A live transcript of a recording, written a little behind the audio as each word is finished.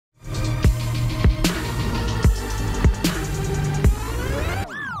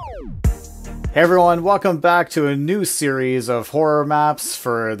Hey everyone, welcome back to a new series of horror maps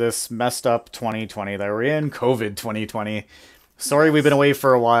for this messed up 2020 that we're in, COVID 2020. Sorry we've been away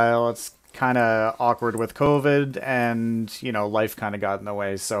for a while, it's kind of awkward with COVID and, you know, life kind of got in the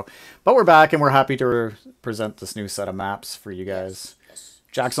way. But we're back and we're happy to present this new set of maps for you guys.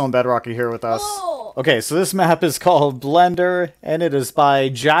 Jack's on Bedrock are here with us. Whoa. Okay, so this map is called Blender and it is by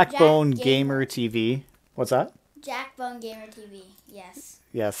JackboneGamerTV. What's that? JackboneGamerTV, yes.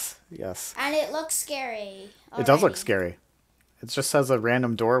 Yes, yes. And it looks scary already. It does look scary. It just has a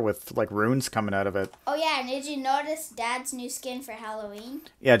random door with, like, runes coming out of it. Oh, yeah, and did you notice Dad's new skin for Halloween?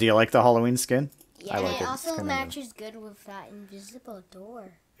 Yeah, do you like the Halloween skin? Yeah, I like it also kinda matches good with that invisible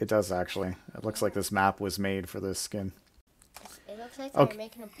door. It does, actually. It looks like this map was made for this skin. It looks like Okay. they're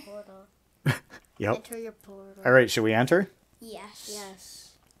making a portal. Yep. Enter your portal. Alright, should we enter? Yes. Yes.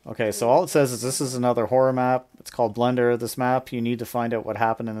 Okay, so all it says is this is another horror map. It's called Blender. This map, you need to find out what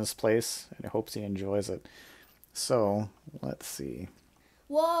happened in this place, and I hope he enjoys it. So, let's see.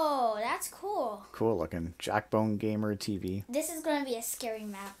 Whoa, that's cool. Cool looking. JackboneGamerTV. This is going to be a scary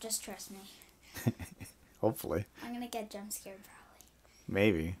map, just trust me. Hopefully. I'm going to get jump scared probably.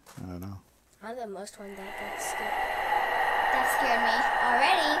 Maybe. I don't know. I'm the most one that gets scared. That scared me.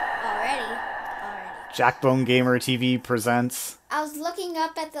 Already. JackboneGamerTV presents I was looking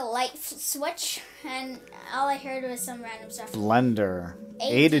up at the light switch, and all I heard was some random stuff. Blender.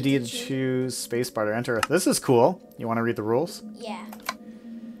 A to D to choose, spacebar to enter. This is cool. You want to read the rules? Yeah.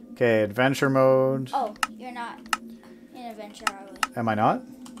 Okay, adventure mode. Oh, you're not in adventure, are we? Am I not?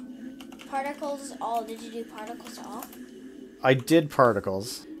 Particles all. Did you do particles all? I did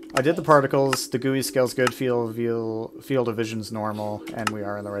particles. I did the particles. The GUI scale's good. Field of vision's normal, and we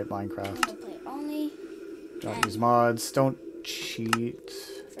are in the right Minecraft. Play only. Don't use mods. Don't cheat.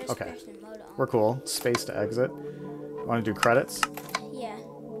 Okay, we're cool. Space to exit. Want to do credits? Yeah.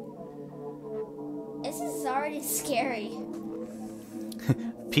 This is already scary.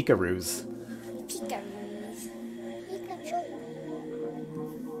 Peekaroos. Peekaroos.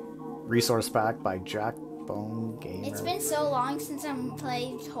 Resource pack by JackboneGamer. It's been so long since I've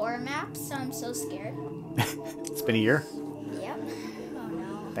played horror maps, so I'm so scared. It's been a year. Yep. Oh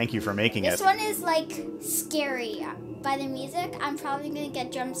no. Thank you for making This it. one is like scary. By the music, I'm probably gonna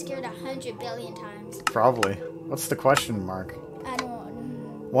get jump scared 100 billion times. Probably. What's the question mark? I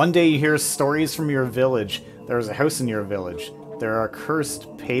don't. One day you hear stories from your village. There is a house in your village. There are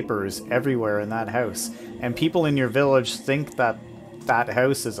cursed papers everywhere in that house. And people in your village think that that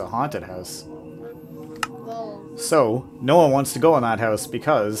house is a haunted house. Whoa. So, no one wants to go in that house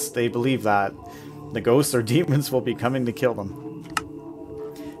because they believe that the ghosts or demons will be coming to kill them.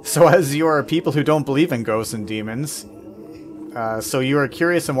 So as you are people who don't believe in ghosts and demons, so you are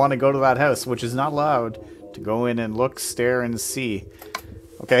curious and want to go to that house, which is not allowed to go in and look, stare, and see.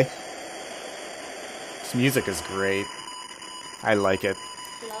 Okay? This music is great. I like it.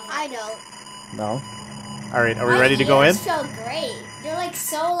 I don't. No? Alright, are we ready to go in? My ears feel great. They're like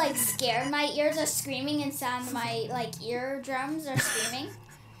so like scared. My ears are screaming and sound my like eardrums are screaming.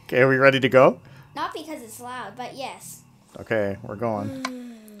 Okay, are we ready to go? Not because it's loud, but yes. Okay, we're going.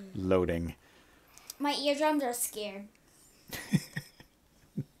 Loading. My eardrums are scared.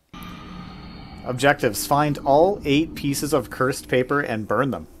 Objectives. Find all 8 pieces of cursed paper and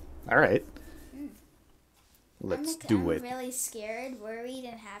burn them. Alright. Let's do it. I'm really scared, worried,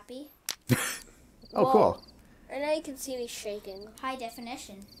 and happy. Oh, cool. Right now you can see me shaking. High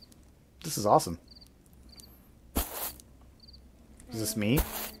definition. This is awesome. Is this me?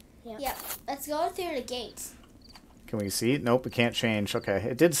 Yep. Let's go through the gates. Can we see it? Nope, we can't change. Okay,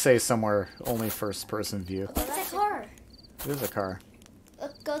 it did say somewhere only first person view. It's a car. It is a car.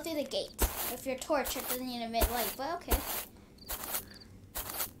 Let's go through the gate. If your torch, it doesn't need emit light, but okay.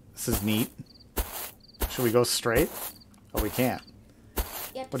 This is neat. Should we go straight? Oh, we can't.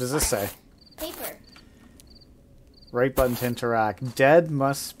 Yep, What does this say? Paper. Right button to interact. Dead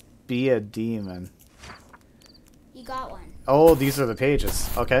must be a demon. You got one. Oh, these are the pages.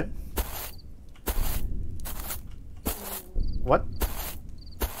 Okay. What?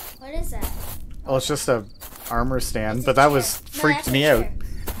 What is that? Oh, it's just a armor stand, It's a but that chair. was No, freaked that's a me out. chair.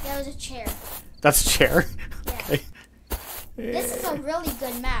 That was a chair. That's a chair. Yeah. Okay. This is a really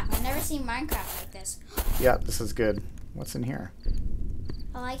good map. I've never seen Minecraft like this. Yeah, this is good. What's in here?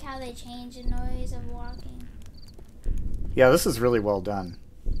 I like how they change the noise of walking. Yeah, this is really well done.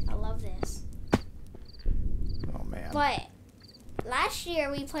 I love this. Oh, man. But last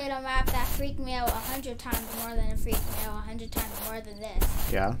year we played a map that freaked me out 100 times more than it freaked me out 100 times more than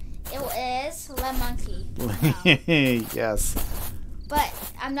this. Yeah? It is Le Monkey. Yes. But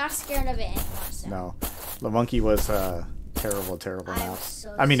I'm not scared of it anymore. So. No. The monkey was Terrible, terrible map.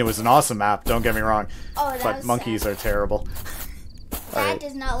 so I mean, it was an awesome map, don't get me wrong. Oh, that But was monkeys sad. are terrible. Dad Alright.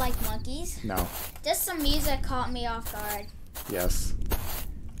 does not like monkeys. No. Just some music caught me off guard. Yes.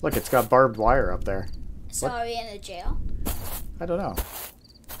 Look, it's got barbed wire up there. So What? are we in a jail? I don't know.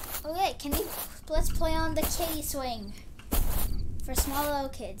 Okay, let's play on the kitty swing. For small little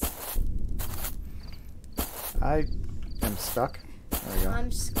kids. I am stuck. There we go.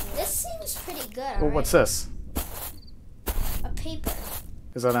 I'm scared. This seems pretty good. Oh, alright. what's this? A paper.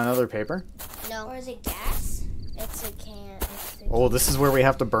 Is that another paper? No, Or is it gas? it's a can. Oh, this is where we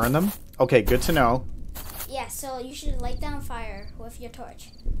have to burn them? Okay, good to know. Yeah, so you should light down fire with your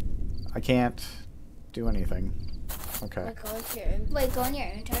torch. I can't do anything. Okay. Like, go into your inventory. Wait, go in your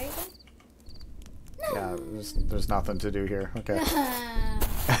inventory again? No. Yeah, there's nothing to do here. Okay.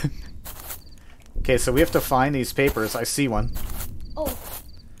 Okay, so we have to find these papers. I see one. Oh.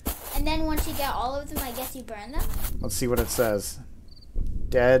 And then once you get all of them, I guess you burn them? Let's see what it says.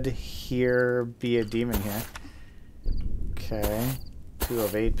 Dead here, be a demon here. Okay. 2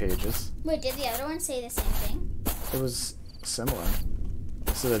 of 8 pages. Wait, did the other one say the same thing? It was similar.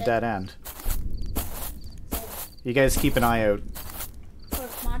 This is a dead end. You guys keep an eye out.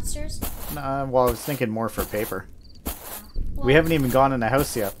 For monsters? Well, I was thinking more for paper. Well, We haven't even gone in the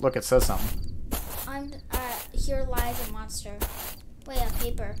house yet. Look, it says something. Here lies a monster. Wait, a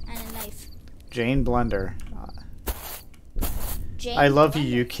paper and a knife. Jane Blender. Jane I love you. Blender.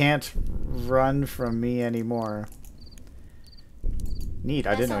 You can't run from me anymore. Neat.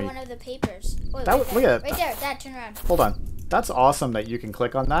 I That's didn't know not you... one of the papers. Wait, That right was- there. look at Right that. there. Dad, turn around. Hold on. That's awesome that you can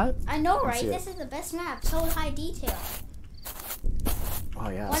click on that. I know, Let's right? see it. This is the best map. So high detail. Oh,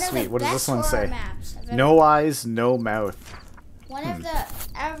 yeah. One of Sweet. the What does best this one horror say? maps I've ever- No eyes, no mouth. One of the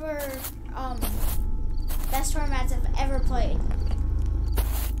best horror maps I've ever played.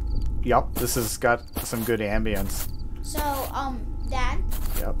 Yup. This has got some good ambience. So, Dad,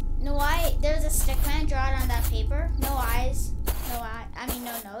 Yep. no eye. There's a stick man drawn on that paper. No eyes. No eye. I mean,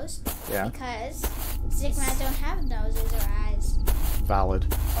 no nose. Yeah. Because stick men don't have noses or eyes.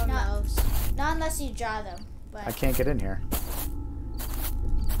 Valid. Or No. mouse. Not unless you draw them. But I can't get in here.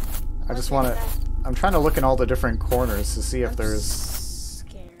 I What's just in want to... that? I'm trying to look in all the different corners to see if there's...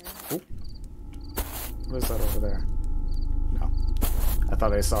 Scared. What is that over there? No. I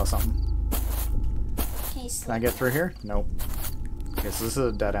thought I saw something. Can you Can I sleep? get through here? Nope. Okay, so this is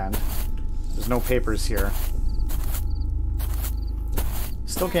a dead end. There's no papers here.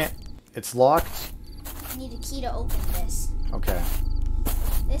 Still can't... It's locked. I need a key to open this. Okay.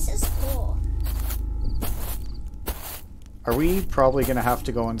 This is cool. Are we probably going to have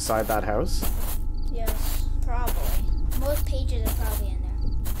to go inside that house? Yes. Probably. Most pages are probably in there.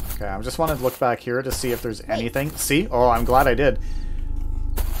 Okay, I just wanted to look back here to see if there's anything. See? Oh, I'm glad I did.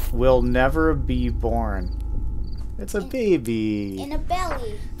 Will never be born. It's a baby. In a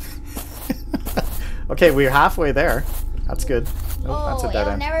belly. Okay, we're halfway there. That's good. Oh, that's a dead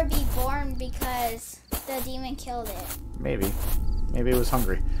it'll end. never be born because the demon killed it. Maybe. Maybe it was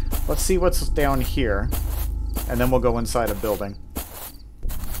hungry. Let's see what's down here. And then we'll go inside a building.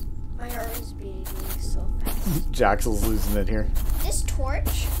 My heart is beating so fast. Jaxel's losing it here. This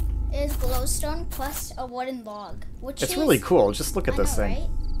torch is glowstone plus a wooden log, which It's is really cool. Just look at I this know, thing. right?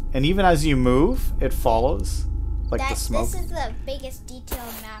 And even as you move, it follows. Like the smoke. This is the biggest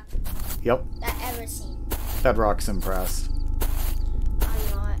detailed map Yep. I've ever seen. Bedrock's impressed. I'm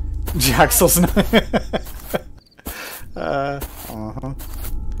not. Jaxel's not. Uh-huh.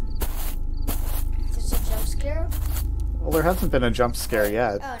 There's a jump scare. Well, there hasn't been a jump scare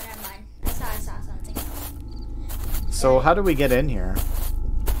yet. Oh, never mind. I saw something else. So how do we get in here?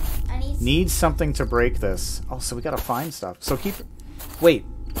 I need. Need something to break this. Oh, so we gotta find stuff. So keep... Wait,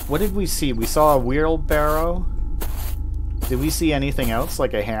 what did we see? We saw a wheelbarrow. Did we see anything else?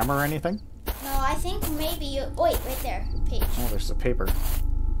 Like a hammer or anything? No, I think maybe you. Wait, right there. Page. Oh, there's a paper.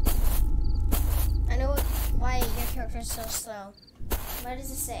 I know what. Why your character's so slow? What does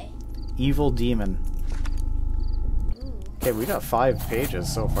it say? Evil demon. Ooh. Okay, we got 5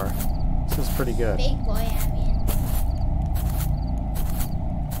 pages so far. This is pretty good. Big boy ambient.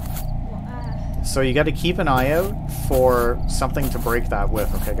 Well, So you gotta keep an eye out for something to break that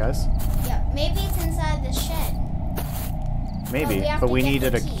with, okay guys? yeah, maybe it's inside the shed. Maybe, we have but to we get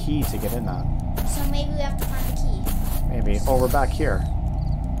needed the a key to get in that. So maybe we have to find the key. Maybe. Oh, we're back here.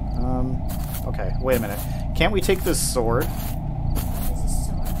 Okay, wait a minute. Can't we take this sword? Is it a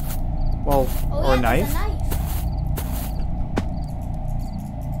sword? Well, Oh, or yeah, knife? there's a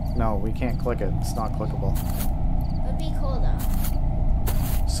knife. No, we can't click it. It's not clickable. Would be cool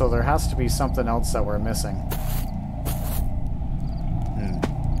though. So there has to be something else that we're missing.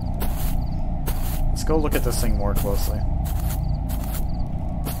 Let's go look at this thing more closely.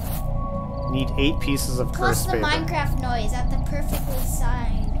 Need 8 pieces of Plus cursed the paper. Minecraft noise at the perfectly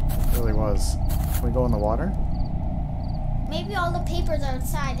sign. It really was. Can we go in the water? Maybe all the papers are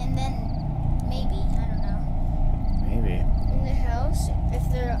outside and then maybe, I don't know. Maybe. In the house, if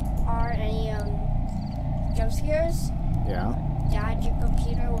there are any jump scares, Yeah. Dad, your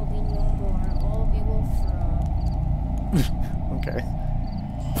computer will be no more. All we will throw. Okay.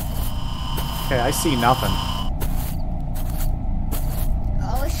 Okay, I see nothing.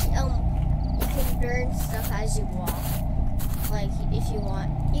 Oh, you can burn stuff as you walk. Like, if you want.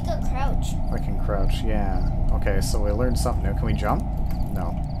 You could crouch. I can crouch, yeah. Okay, so we learned something new. Can we jump?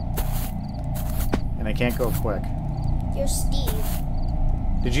 No. And I can't go quick. You're Steve.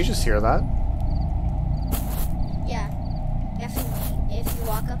 Did you just hear that? Yeah. If you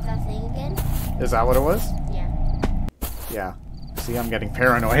walk up that thing again. Is that what it was? Yeah. Yeah. See, I'm getting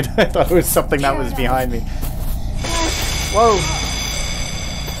paranoid. I thought it was something that was behind me. Whoa!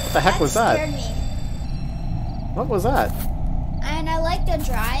 What the heck was that? Scared me. What was that? And I like the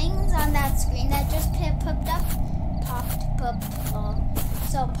drawings on that screen that just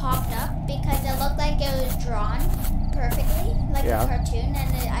popped up because it looked like it was drawn perfectly, like Yeah. a cartoon,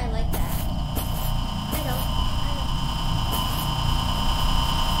 and I like that.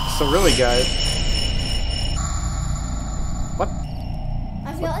 So really, guys... What?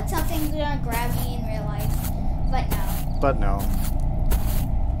 I feel like something's gonna grab me in real life, but no. But no.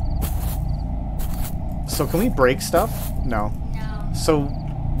 So can we break stuff? No. No. So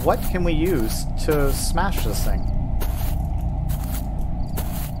what can we use to smash this thing?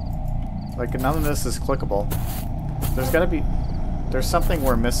 Like, none of this is clickable. There's something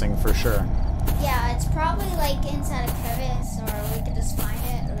we're missing for sure. Yeah, it's probably like inside a crevice, or we could just find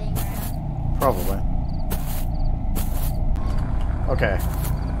it laying around. Probably. Okay.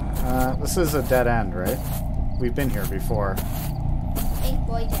 This is a dead end, right? We've been here before. Big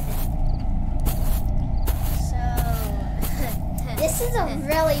boy did it. So. This is a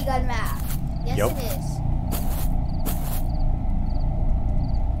really good map. Yes, Yup. it is.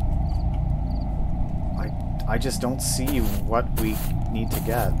 I just don't see what we need to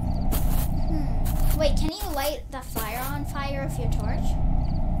get. Wait, can you light the fire on fire with your torch?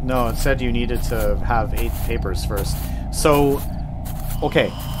 No, it said you needed to have 8 papers first. So, okay.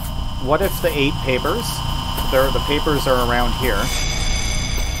 What if the 8 papers, the papers are around here?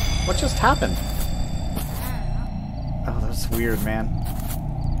 What just happened? I don't know. Oh, that's weird, man.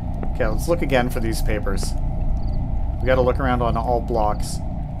 Okay, let's look again for these papers. We gotta look around on all blocks.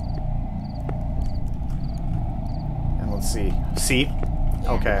 And let's see. See?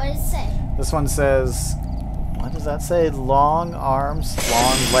 Yeah, Okay. What does it say? This one says... What does that say? Long arms,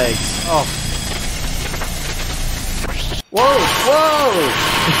 long legs. Oh. Whoa! Whoa!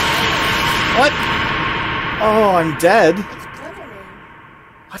 What? Oh, I'm dead. It's Slenderman.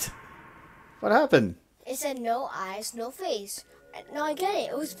 What? What happened? It said no eyes, no face. No, I get it.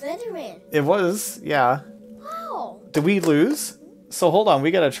 It was Slenderman. It was, yeah. Wow. Did we lose? So hold on,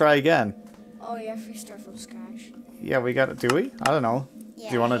 we gotta try again. Oh, yeah, if we start from scratch. Yeah, we gotta... Do we? I don't know. Yeah,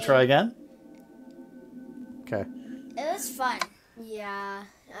 Do you want to try again? Okay. It was fun. Yeah,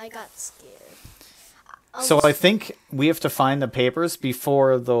 I got scared. So I think we have to find the papers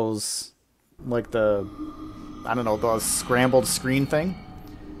before those... Like the... I don't know, the scrambled screen thing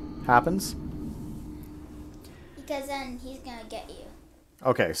happens. Because then he's gonna get you.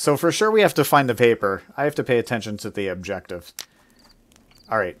 Okay, so for sure we have to find the paper. I have to pay attention to the objective.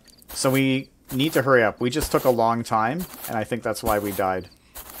 Alright, so we need to hurry up. We just took a long time, and I think that's why we died.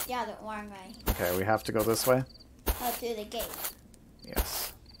 Yeah, the wrong way. Okay, we have to go this way? Out through the gate.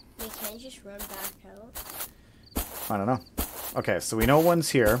 Yes. We can't just run back out. I don't know. Okay, so we know one's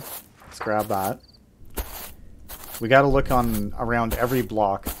here. Let's grab that. We gotta look on around every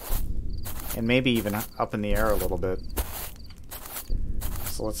block. And maybe even up in the air a little bit.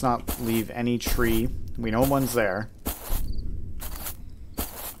 So let's not leave any tree. We know one's there.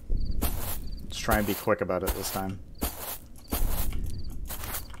 Let's try and be quick about it this time.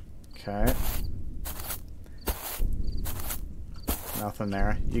 Okay. Nothing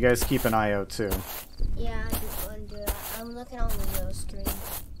there. You guys keep an eye out too. Yeah, I just want to do that. I'm looking on the little screen.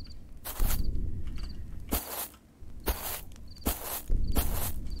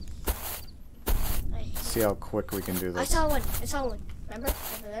 See how quick we can do I this. saw one. I saw one. Remember?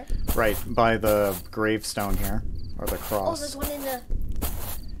 Over there? Right, by the gravestone here. Or the Oh, cross. there's one in the...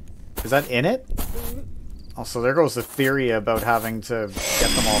 Is that in it? Mhm. Oh, so there goes the theory about having to get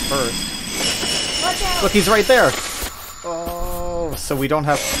them all first. Watch out! Look, he's right there! Oh, so we don't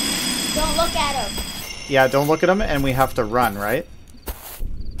have... Don't look at him. Yeah, don't look at him, and we have to run, right?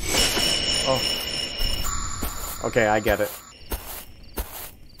 Oh. Okay, I get it.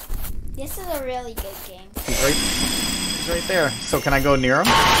 This is a really good game. He's right there. So can I go near him?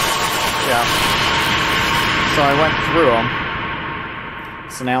 Yeah. So I went through him.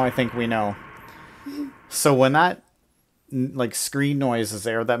 So now I think we know. So when that like screen noise is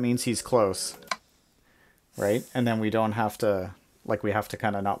there, that means he's close. Right? And then we don't have to, like, we have to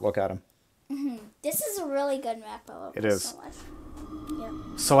kind of not look at him. This is a really good map. I love It this is. so much. Yep.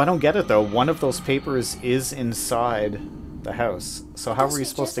 So I don't get it though. One of those papers is inside the house. So how are we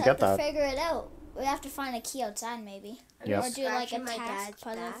supposed to get We that? just have to figure it out. We have to find a key outside, maybe. Yep. Or do like a Scratching my task dad's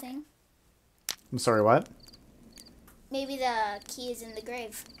puzzle back. thing. I'm sorry, what? Maybe the key is in the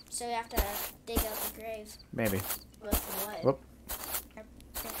grave, so we have to dig out the grave Maybe. With what? Whoop. our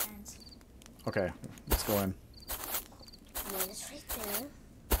bare hands. Okay, let's go in. I mean, it's right there.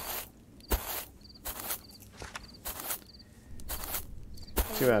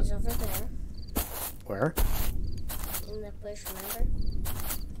 Too bad. It's over there. Where? In the bush, remember?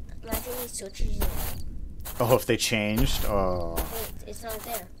 Imagine he switches it. Oh, if they changed. Oh, Wait, it's not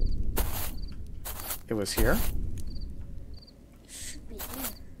there. it was here? It should be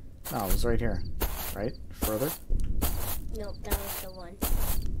there. No, it was right here. Right? Further? Nope, that was the one.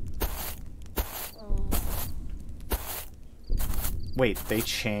 Oh, Wait, they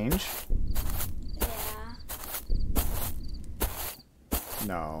change? Yeah.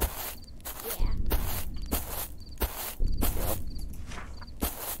 No. Yeah. Yep.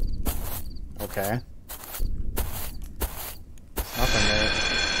 Okay. There's nothing there.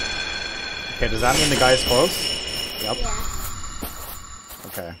 Okay, does that mean the guy's close? Yep. Yeah.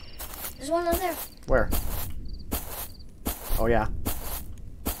 Okay. there's one over there. Where? Oh, yeah.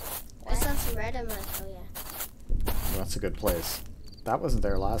 I saw some red. I'm like, oh yeah. Well, that's a good place. That wasn't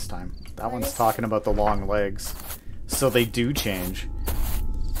there last time. That What one's is talking about the long legs. So they do change.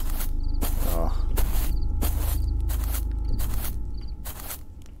 Oh.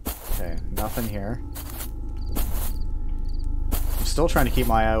 Okay, nothing here. I'm still trying to keep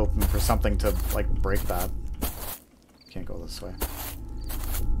my eye open for something to, like, break that. Can't go this way.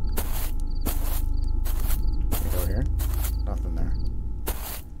 Can we go here? Nothing there.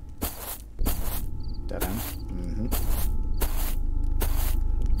 Dead end. Mm-hmm.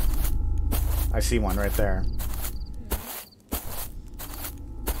 I see one right there.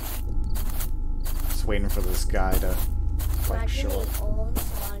 Just waiting for this guy to, like, Imagine show they up. all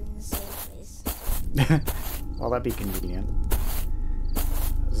spawn in the same place. Well, that'd be convenient.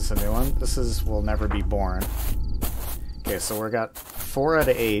 Is this a new one? This is Will Never Be Born. Okay, so we got 4 out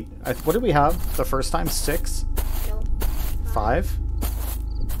of 8. What did we have the first time? 6? Nope. 5?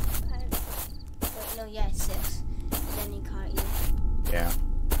 Wait, no, yeah, 6. And then he caught you. Yeah.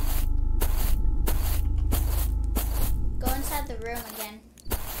 Go inside the room again.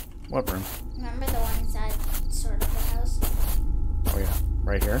 What room? Remember the one inside sort of the house? Oh yeah,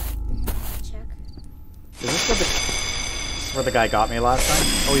 right here. Check. Is this where the guy got me last time?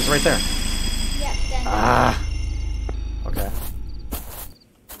 Oh, he's right there. Yep, then Ah. Okay.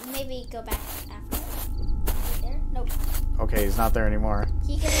 maybe go back after. Right there? Nope. Okay, he's not there anymore.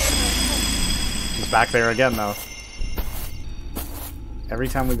 He can He's back there again, though. Every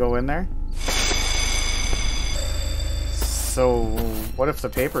time we go in there. So, what if the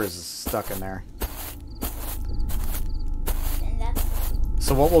paper is stuck in there? and that's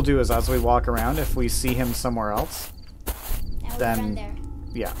So what we'll do is, as we walk around, if we see him somewhere else, and we Then- run there.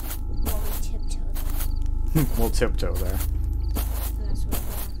 yeah, Well, we tiptoed. we'll tiptoe there. That's what we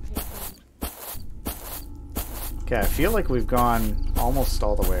have. Okay, I feel like we've gone almost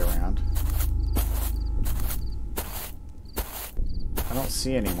all the way around. I don't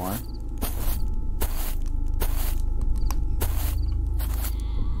see any more.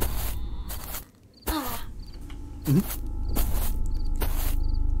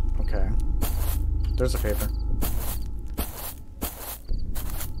 Okay. There's a paper.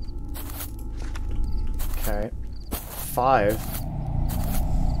 Okay. 5.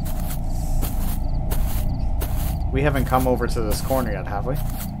 We haven't come over to this corner yet, have we?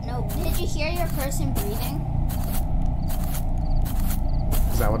 Nope. Did you hear your person breathing?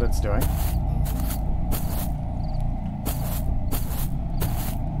 Is that what it's doing?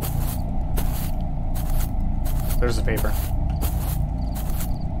 There's a paper.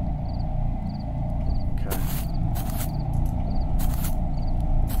 Okay.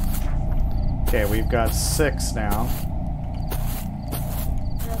 Okay, we've got 6 now.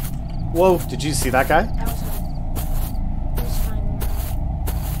 Whoa, did you see that guy? That was fine. It was fine.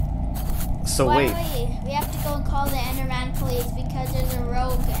 So Why wait. don't we have to go and call the Enderman police because there's a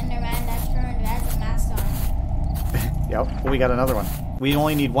rogue Enderman that's turned has a mask on. Yep, well, we got another one. We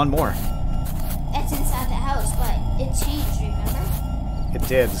only need one more. That's inside the house, but it changed, remember? It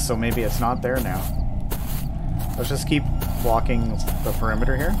did, so maybe it's not there now. Let's just keep walking the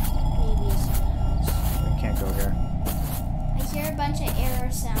perimeter here. Maybe it's in the house. We can't go here. I hear a bunch of error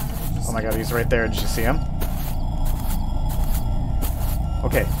sounds. Oh my god, he's right there. Did you see him?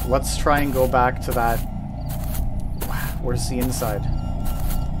 Okay, let's try and go back to that... Where's the inside?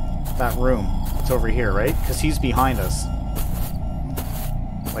 That room. It's over here, right? Because he's behind us.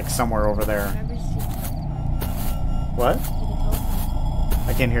 Like somewhere over there. Remember, he can teleport. What? He can teleport.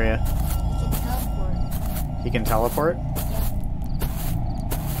 I can't hear you. He can teleport. He can teleport? Yeah.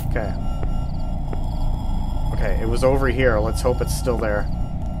 Okay. Okay, it was over here. Let's hope it's still there.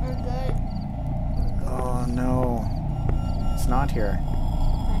 We're good. Oh no. It's not here.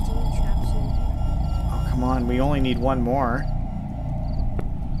 Imagine he traps in here. Oh, come on. We only need one more.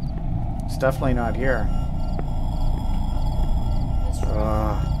 It's definitely not here. That's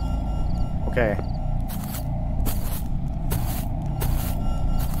right. Okay.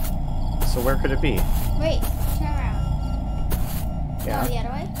 So where could it be? Wait, turn around. Yeah. Go the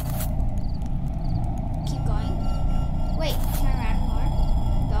other way. Keep going. Wait, turn around more.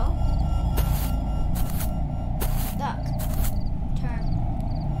 Go. Look. Turn.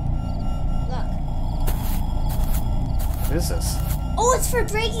 Look. What is this? Oh, it's for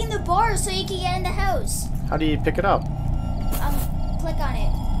breaking the bars so you can get in the house. How do you pick it up? Click on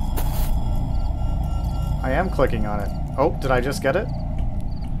it. I am clicking on it. Oh, did I just get it?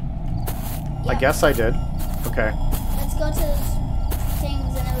 I Yeah. guess I did. Okay. Let's go to those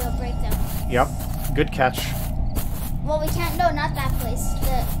things and then we'll break them. Yep. Good catch. Well, we can't. No, not that place.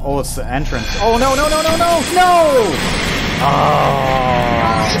 Oh, it's the entrance. Oh, no, no, no, no, no! No! Well,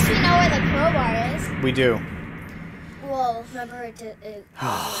 at Oh! least we know where the crowbar is. We do. Well, remember it goes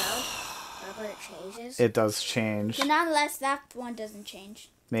around? Remember it changes? It does change. But not unless that one doesn't change.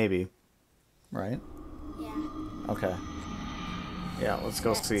 Maybe. Right? Yeah. Okay. Yeah, let's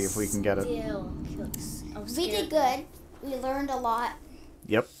go see if we can get it. Still looks- I'm We scared. did good. We learned a lot.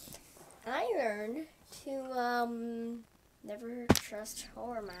 Yep. I learned to never trust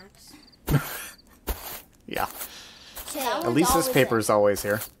horror maps. Yeah. Okay. At least this paper's always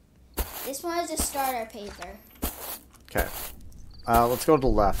here. This one is a starter paper. Okay. Let's go to the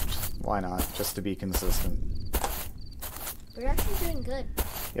left. Why not? Just to be consistent. We're actually doing good.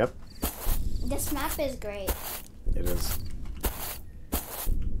 Yep, This map is great. it is.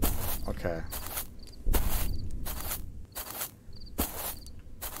 Okay.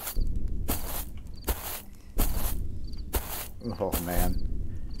 Oh man.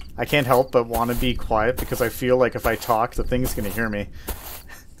 I can't help but want to be quiet because I feel like if I talk, the thing's gonna hear me.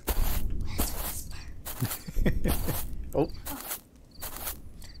 Oh,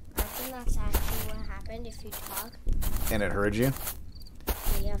 I think that's actually what happened if you talk. and it heard you?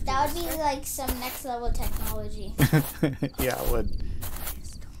 You have to That would be whisper. like some next level technology. Yeah, it would.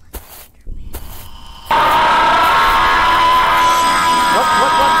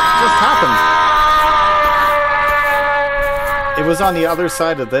 What just happened? It was on the other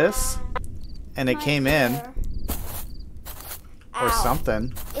side of this, and it came in, or Ow.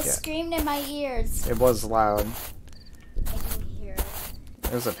 something. It Yeah, screamed in my ears. it was loud. I can hear it.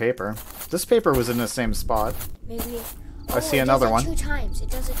 There's a paper. This paper was in the same spot. Maybe. I see it another does one. it 2 times. It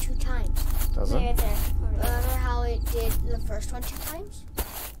does it 2 times. Does Right it? there. Remember how it did the first one 2 times?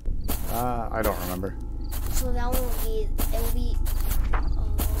 I don't remember. So that one will be. It will be.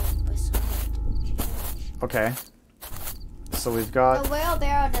 Oh, but something changed. Okay. So we've The got...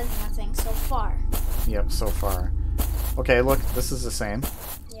 wheelbarrow does nothing so far. Yep, so far. Okay, look, this is the same.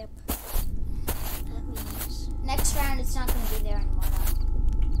 Yep. That means. Next round, it's not going to be there anymore.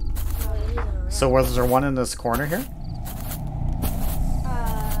 Though. No, it is around. So was there one in this corner here?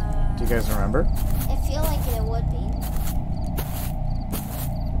 Do you guys remember? I feel like it would be.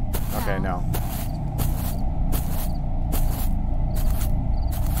 Okay, no.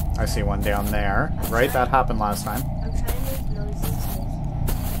 I see one down there. Right? That happened last time. I'm trying to make noises to make you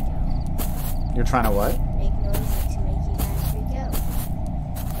guys freak out. You're trying to what? Make noises to make you guys freak out.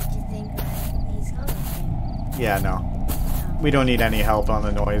 Make you think that he's coming. Yeah, no. We don't need any help on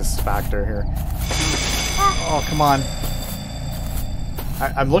the noise factor here. Oh, come on.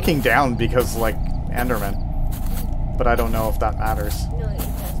 I'm looking down because, like, Enderman. But I don't know if that matters. No, it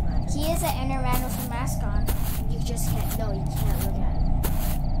does matter. He is an Enderman with a mask on. You just can't. No, you can't look at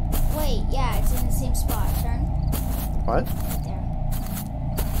him. Wait, yeah, it's in the same spot. Turn. What? Right there.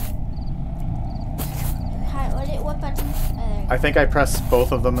 What button? There. I think I pressed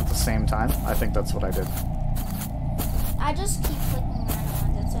both of them at the same time. I think that's what I did. I just keep clicking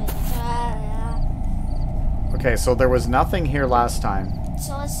random ones. That's what Okay, so there was nothing here last time.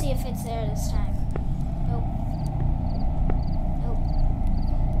 So let's see if it's there this time. Nope. Nope.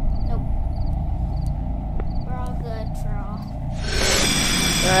 all good for all.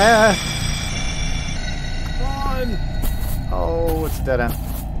 Ah! Come on! Oh, it's a dead end.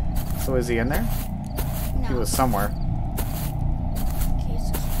 So is he in there? No. He was somewhere. Okay,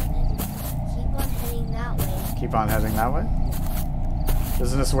 so keep on heading that way. Keep on heading that way.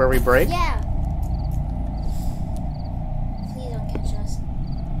 Isn't this where we break? Yeah. Please don't catch us.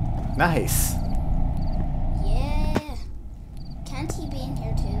 Nice. Yeah. Can't he be in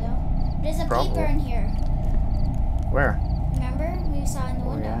here too, though? There's a Probably. paper in here. Where? Remember? We saw in the Oh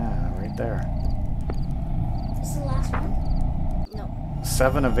window. yeah, right there. This is the last one. No.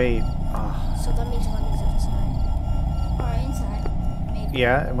 7 of 8. Ah. So that means one is outside. Or inside. Maybe.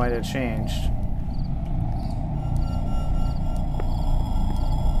 Yeah, it might have changed.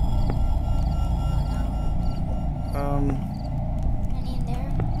 Any in there?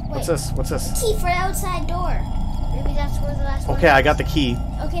 What's Wait. this? What's this? Key for the outside door. Maybe that's where the last one Okay, is. I got the key.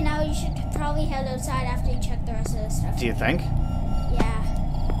 Okay, now you should probably head outside after you check the rest of the stuff. Do you think?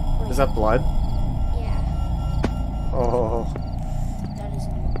 Yeah. Is that blood? Yeah. Oh. That is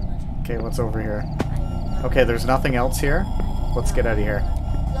no blood. Okay, what's over here? I do not- Okay, there's nothing else here. Let's get out of here.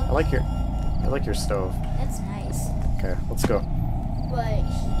 Look, I like your stove. that's nice. Okay, let's go. But he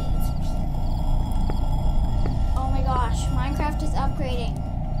eats people. Oh my gosh, Minecraft is upgrading.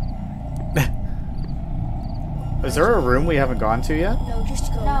 Is there a room we haven't gone to yet? No,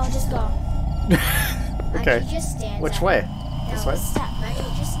 just go. No, just go. Okay. He just stands Which at way? No, This way? Stop.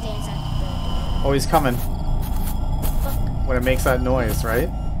 He just stands at the Oh, he's coming. Look. When it makes that noise, right?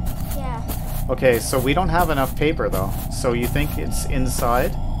 Yeah. Okay, so we don't have enough paper though. So you think it's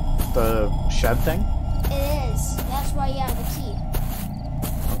inside the shed thing? It is. That's why you have the key.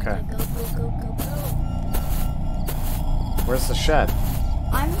 Okay. Go, go, go, go, go. Where's the shed?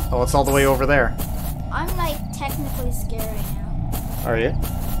 I'm Oh, it's all the way over there. like technically scared right now. Are you?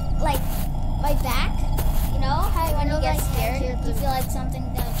 Like my back, you know how when know you get that scared, can't hear you the- feel like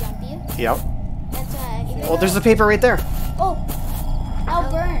something's gonna jump you? Yep. That's why I feel. Oh, there's the paper right there. Oh, I'll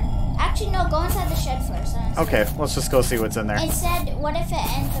burn. Actually, no, go inside the shed first. Honestly. Okay, let's just go see what's in there. Instead, what if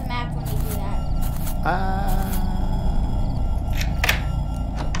it ends the map when you do that?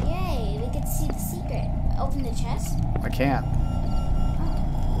 Yay, we get to see the secret. Open the chest. I can't.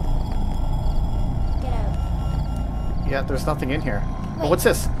 Get out. Yeah, there's nothing in here. Oh, Wait. what's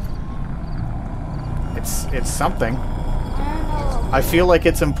this? It's something. I don't know. I feel like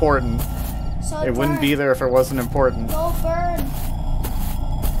it's important. So It wouldn't be there if it wasn't important. Go burn.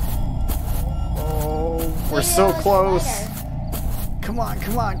 Oh, we're Wait, so there's a close. spider. Come on,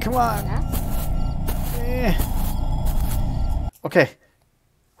 come on, come on. That's- Eh. Okay.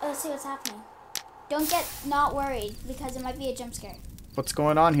 Let's see what's happening. Don't get not worried because it might be a jump scare. What's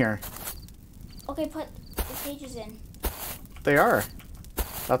going on here? Okay, put the pages in. They are.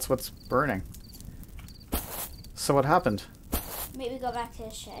 That's what's burning. So what happened? Maybe go back to the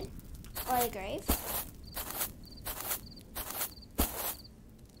shed or the grave.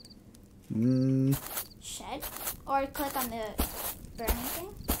 Shed or click on the burning thing.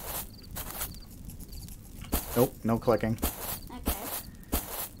 Nope, no clicking.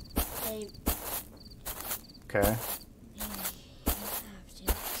 Okay. Okay.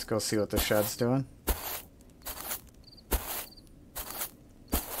 Let's go see what the shed's doing.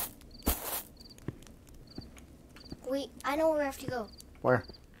 Wait, I know where we have to go. Where?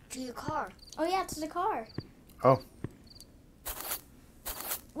 To your car. Oh yeah, to the car. Oh,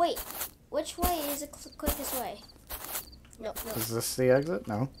 Wait, which way is the quickest way? No, no. is this the exit?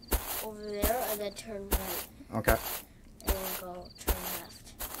 No. Over there and then turn right. Okay. And then go turn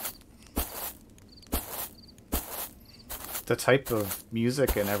left. The type of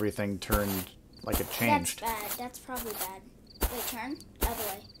music and everything turned like it changed. That's bad. That's probably bad. Wait, turn. Other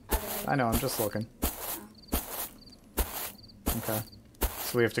way. Other way. I know, I'm just looking. Okay.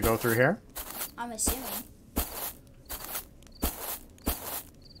 So we have to go through here? I'm assuming.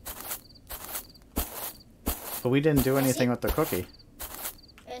 But we didn't do anything with the cookie.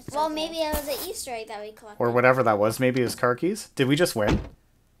 It's Well, okay. maybe it was an Easter egg that we collected. Or whatever that was. Maybe it was car keys. Did we just win?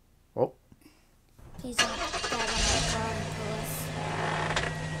 Oh, Please don't grab on that car and pull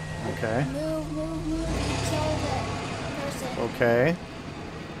us. okay. Move, move, move. You killed the person. Okay.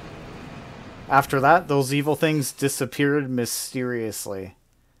 After that, those evil things disappeared mysteriously.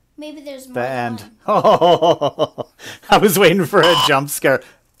 Maybe there's more The than end. one. Oh, I was waiting for a jump scare.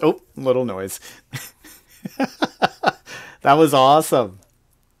 Oh, little noise. That was awesome.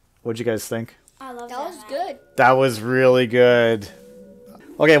 What'd you guys think? I love that. That was map. good. That was really good.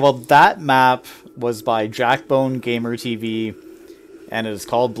 Okay, well, that map was by JackboneGamerTV, and it is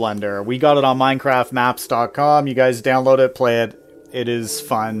called Blender. We got it on MinecraftMaps.com. You guys download it, play it. It is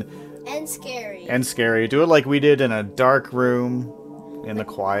fun. And scary. and scary. Do it like we did in a dark room, in the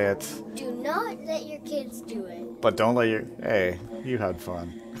quiet. Do not let your kids do it. But don't let your... Hey, you had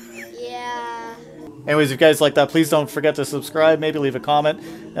fun. Yeah. Anyways, if you guys like that, please don't forget to subscribe. Maybe leave a comment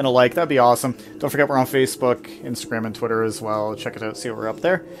and a like. That'd be awesome. Don't forget we're on Facebook, Instagram, and Twitter as well. Check it out. See what we're up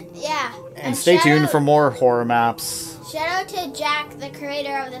there. Yeah. And stay tuned for more horror maps. Shout out to Jack, the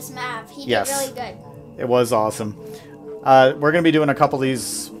creator of this map. He Yes. did really good. It was awesome. We're going to be doing a couple of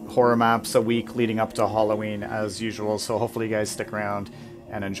these horror maps a week leading up to Halloween as usual. So hopefully you guys stick around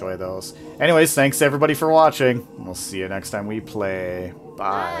and enjoy those. Anyways, thanks everybody for watching. We'll see you next time we play.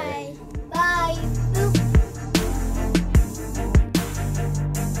 Bye. Bye.